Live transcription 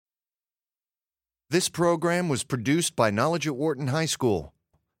This program was produced by Knowledge at Wharton High School.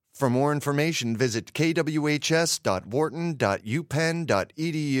 For more information, visit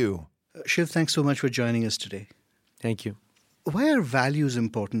kwhs.wharton.upenn.edu. Shiv, thanks so much for joining us today. Thank you. Why are values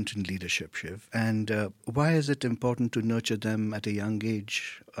important in leadership, Shiv? And why is it important to nurture them at a young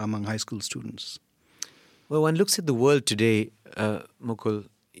age among high school students? Well, one looks at the world today, Mukul.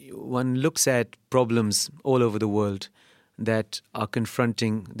 One looks at problems all over the world that are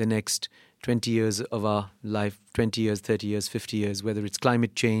confronting the next 20 years of our life, 20 years, 30 years, 50 years, whether it's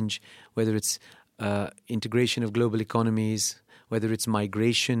climate change, whether it's integration of global economies, whether it's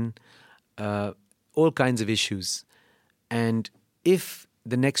migration, all kinds of issues. And if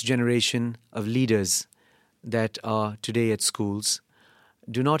the next generation of leaders that are today at schools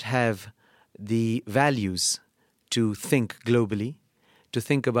do not have the values to think globally, to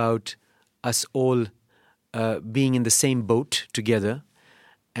think about us all being in the same boat together,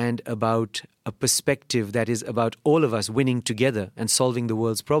 and about a perspective that is about all of us winning together and solving the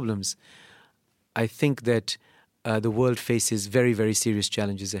world's problems, I think that the world faces very, very serious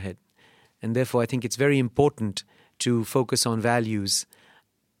challenges ahead. And therefore, I think it's very important to focus on values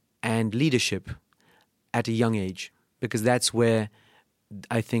and leadership at a young age, because that's where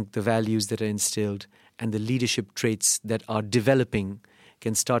I think the values that are instilled and the leadership traits that are developing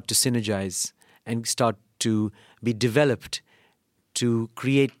can start to synergize and start to be developed to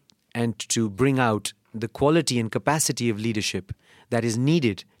create and to bring out the quality and capacity of leadership that is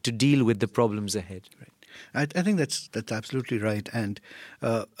needed to deal with the problems ahead. Right. I think that's absolutely right. And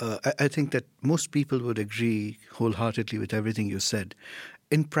I think that most people would agree wholeheartedly with everything you said.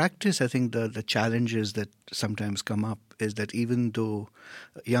 In practice, I think the challenges that sometimes come up is that even though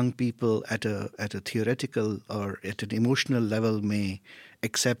young people at a theoretical or at an emotional level may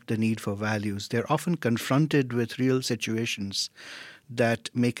accept the need for values, they're often confronted with real situations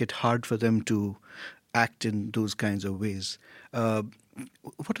that make it hard for them to act in those kinds of ways.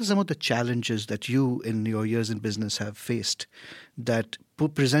 What are some of the challenges that you in your years in business have faced that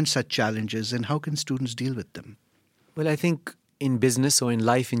present such challenges, and how can students deal with them? Well, I think in business or in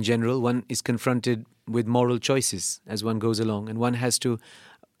life in general, one is confronted with moral choices as one goes along, and one has to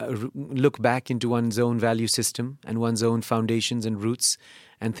look back into one's own value system and one's own foundations and roots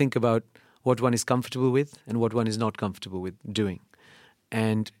and think about what one is comfortable with and what one is not comfortable with doing.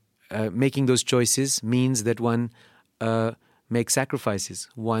 And making those choices means that one makes sacrifices.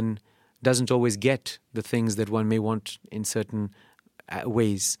 One doesn't always get the things that one may want in certain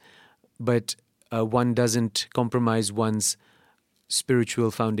ways, but one doesn't compromise one's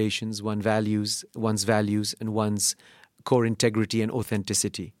spiritual foundations, one's values, and one's core integrity and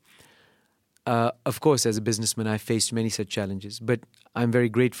authenticity. Of course, as a businessman, I faced many such challenges, but I'm very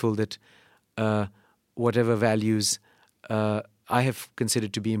grateful that whatever values I have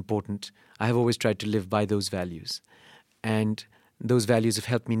considered to be important, I have always tried to live by those values. And those values have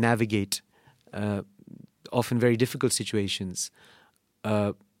helped me navigate often very difficult situations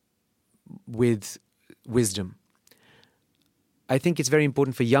with wisdom. I think it's very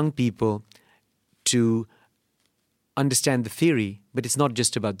important for young people to understand the theory, but it's not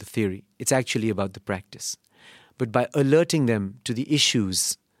just about the theory. It's actually about the practice. But by alerting them to the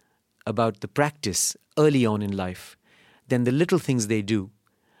issues about the practice early on in life, then the little things they do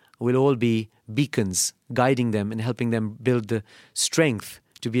will all be beacons guiding them and helping them build the strength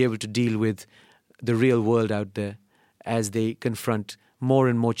to be able to deal with the real world out there as they confront more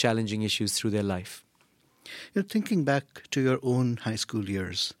and more challenging issues through their life. You're thinking back to your own high school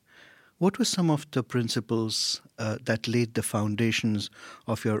years. What were some of the principles that laid the foundations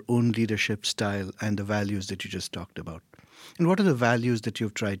of your own leadership style and the values that you just talked about? And what are the values that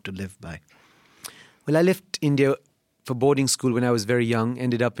you've tried to live by? Well, I left India for boarding school when I was very young,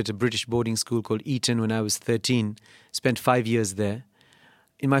 ended up at a British boarding school called Eton when I was 13, spent 5 years there.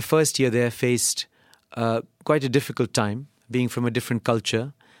 In my first year there, faced quite a difficult time, being from a different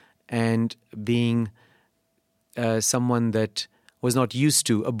culture and being someone that was not used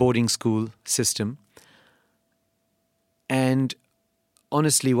to a boarding school system. And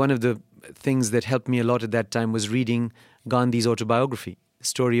honestly, one of the things that helped me a lot at that time was reading Gandhi's autobiography, The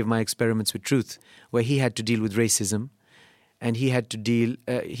Story of My Experiments with Truth, where he had to deal with racism, and he had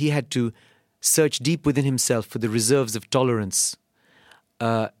to search deep within himself for the reserves of tolerance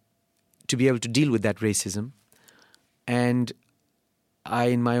to be able to deal with that racism. And I,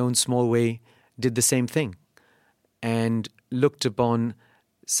 in my own small way, did the same thing and looked upon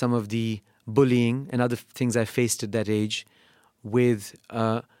some of the bullying and other things I faced at that age with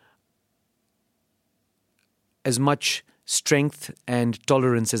as much strength and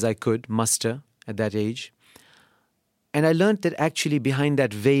tolerance as I could muster at that age. And I learned that actually behind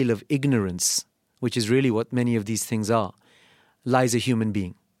that veil of ignorance which is really what many of these things are, lies a human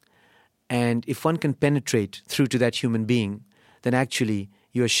being. And if one can penetrate through to that human being, then actually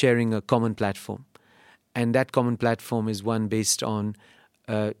you are sharing a common platform. And that common platform is one based on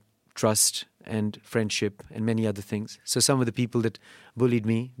trust and friendship and many other things. So some of the people that bullied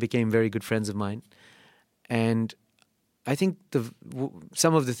me became very good friends of mine. And I think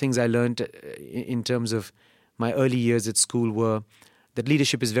some of the things I learned in terms of my early years at school were that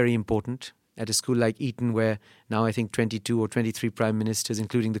leadership is very important. At a school like Eton, where now I think 22 or 23 prime ministers,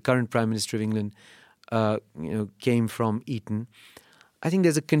 including the current Prime Minister of England, came from Eton, I think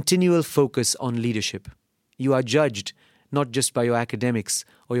there's a continual focus on leadership. You are judged not just by your academics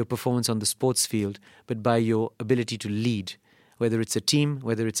or your performance on the sports field, but by your ability to lead, whether it's a team,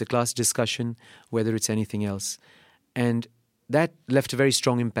 whether it's a class discussion, whether it's anything else. And that left a very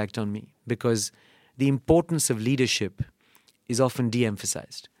strong impact on me, because the importance of leadership is often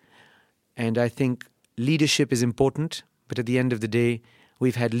de-emphasized. And I think leadership is important, but at the end of the day,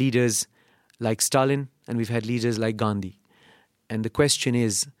 we've had leaders like Stalin and we've had leaders like Gandhi. And the question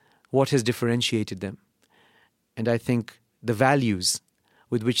is, what has differentiated them? And I think the values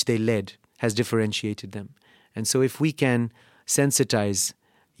with which they led has differentiated them. And so if we can sensitize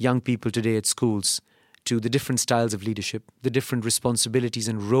young people today at schools to the different styles of leadership, the different responsibilities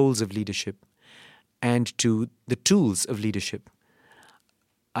and roles of leadership, and to the tools of leadership,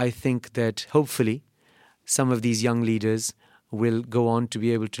 I think that hopefully some of these young leaders will go on to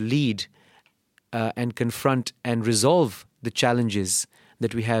be able to lead and confront and resolve the challenges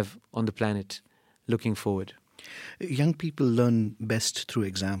that we have on the planet looking forward. Young people learn best through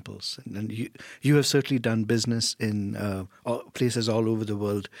examples. And you have certainly done business in places all over the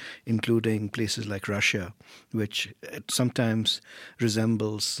world, including places like Russia, which sometimes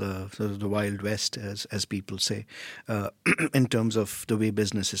resembles sort of the Wild West, as people say, in terms of the way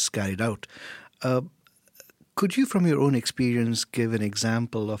business is carried out. Could you, from your own experience, give an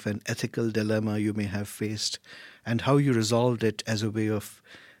example of an ethical dilemma you may have faced and how you resolved it as a way of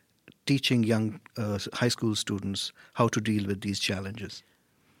teaching young high school students how to deal with these challenges?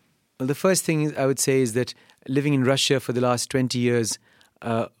 Well, the first thing I would say is that living in Russia for the last 20 years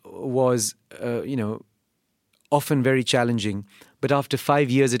was, often very challenging. But after 5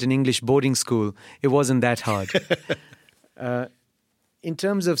 years at an English boarding school, it wasn't that hard. In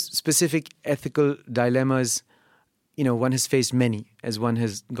terms of specific ethical dilemmas, one has faced many as one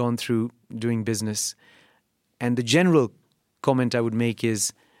has gone through doing business. And the general comment I would make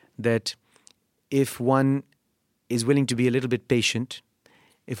is that if one is willing to be a little bit patient,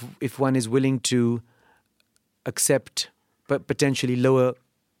 if one is willing to accept potentially lower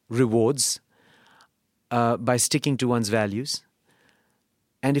rewards by sticking to one's values,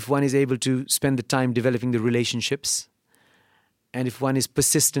 and if one is able to spend the time developing the relationships, and if one is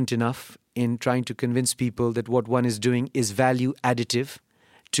persistent enough in trying to convince people that what one is doing is value additive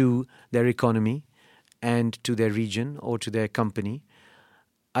to their economy and to their region or to their company,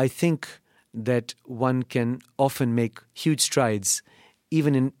 I think that one can often make huge strides,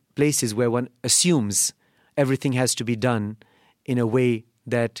 even in places where one assumes everything has to be done in a way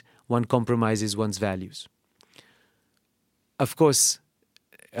that one compromises one's values. Of course,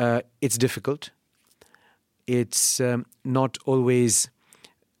 it's difficult. It's not always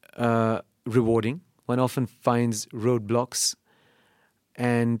rewarding. One often finds roadblocks,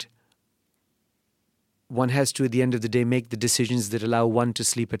 and one has to, at the end of the day, make the decisions that allow one to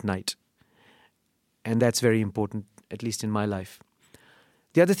sleep at night. And that's very important, at least in my life.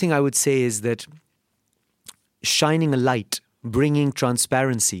 The other thing I would say is that shining a light, bringing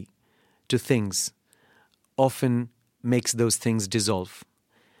transparency to things, often makes those things dissolve.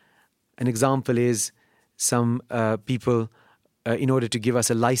 An example is some people, in order to give us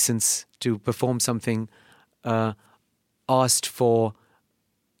a license to perform something, asked for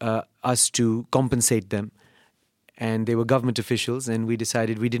us to compensate them. And they were government officials, and we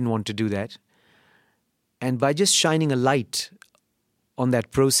decided we didn't want to do that. And by just shining a light on that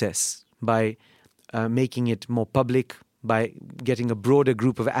process, by making it more public, by getting a broader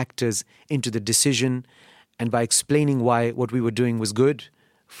group of actors into the decision, and by explaining why what we were doing was good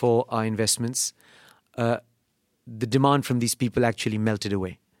for our investments, the demand from these people actually melted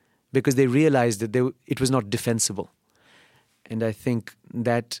away, because they realized that it was not defensible. And I think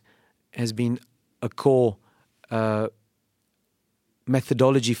that has been a core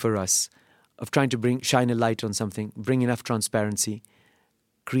methodology for us of trying to shine a light on something, bring enough transparency,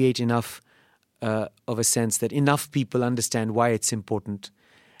 create enough of a sense that enough people understand why it's important.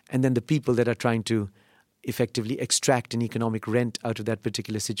 And then the people that are trying to effectively extract an economic rent out of that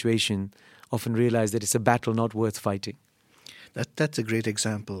particular situation often realize that it's a battle not worth fighting. That's a great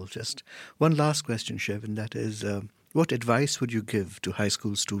example. Just one last question, Shiv, and that is, what advice would you give to high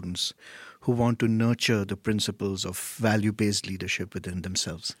school students who want to nurture the principles of value-based leadership within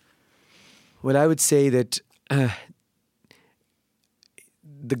themselves? Well, I would say that the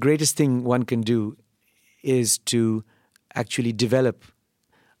greatest thing one can do is to actually develop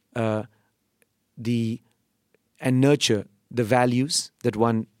and nurture the values that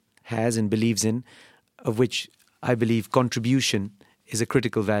one has and believes in, of which I believe contribution is a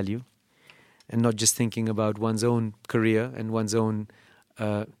critical value, and not just thinking about one's own career and one's own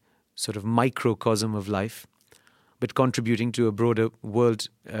sort of microcosm of life, but contributing to a broader world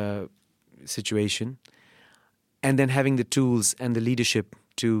situation, and then having the tools and the leadership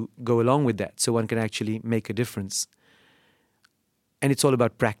to go along with that so one can actually make a difference. And it's all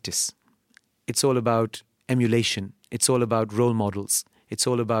about practice. It's all about emulation. It's all about role models. It's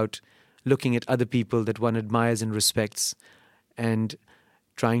all about looking at other people that one admires and respects and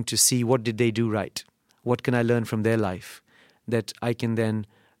trying to see what did they do right. What can I learn from their life that I can then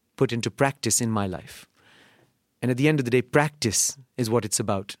put into practice in my life? And at the end of the day, practice is what it's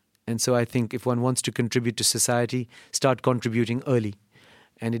about. And so I think if one wants to contribute to society, start contributing early.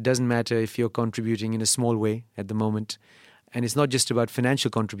 And it doesn't matter if you're contributing in a small way at the moment. And it's not just about financial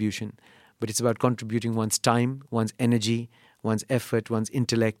contribution, but it's about contributing one's time, one's energy, one's effort, one's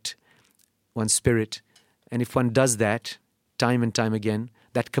intellect, one's spirit. And if one does that time and time again,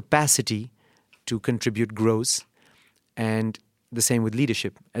 that capacity to contribute grows. And the same with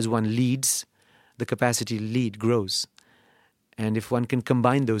leadership. As one leads, the capacity to lead grows. And if one can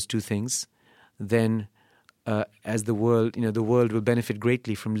combine those two things, then as the world will benefit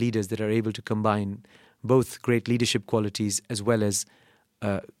greatly from leaders that are able to combine both great leadership qualities as well as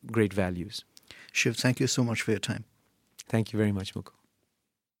great values. Shiv, thank you so much for your time. Thank you very much, Mukul.